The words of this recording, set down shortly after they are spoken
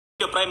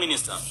Your Prime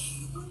Minister.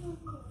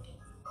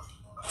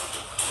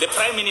 The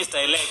Prime Minister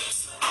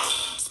elect.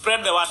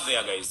 Spread the word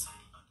there, guys.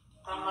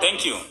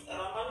 Thank you.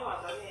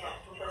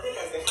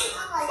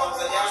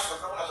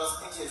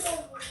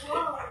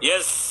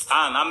 Yes,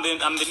 Anne, I'm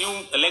the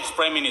new elect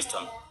Prime Minister.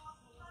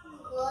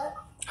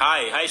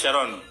 Hi,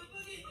 Sharon.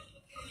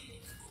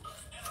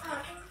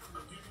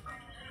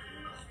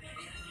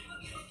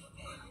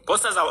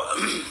 Posters are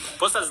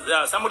posters.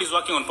 Somebody's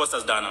working on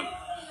posters, Dana.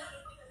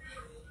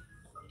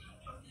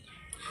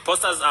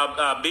 Posters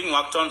are being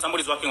worked on.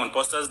 Somebody's working on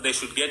posters. They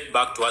should get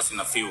back to us in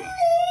a few.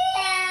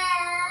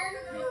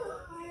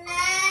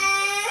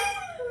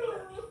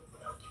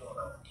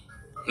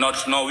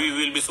 No, we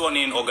will be sworn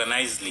in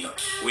organizedly.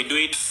 We do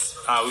it.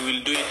 We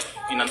will do it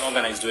in an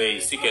organized way.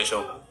 CK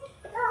show.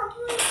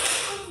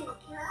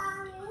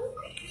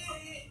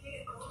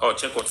 Oh,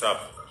 check what's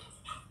up.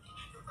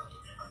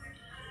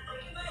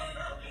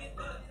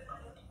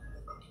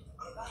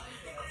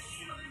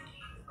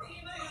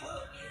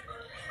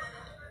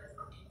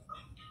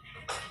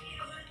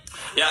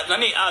 Yeah,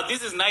 Nani,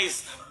 this is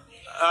nice.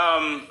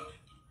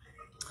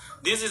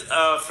 This is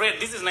Fred.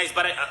 This is nice,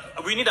 but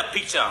we need a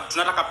picture.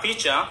 Tunataka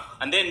picture,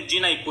 and then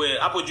jina ikue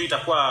hapo juu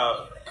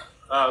itakuwa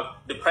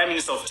the Prime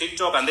Minister of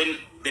TikTok, and then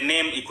the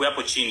name ikue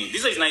hapo chini.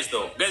 This is nice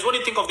though, guys. What do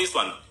you think of this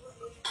one?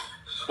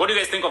 What do you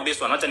guys think of this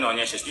one? Acha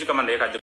nionyeshe. Sijui kama ndaweka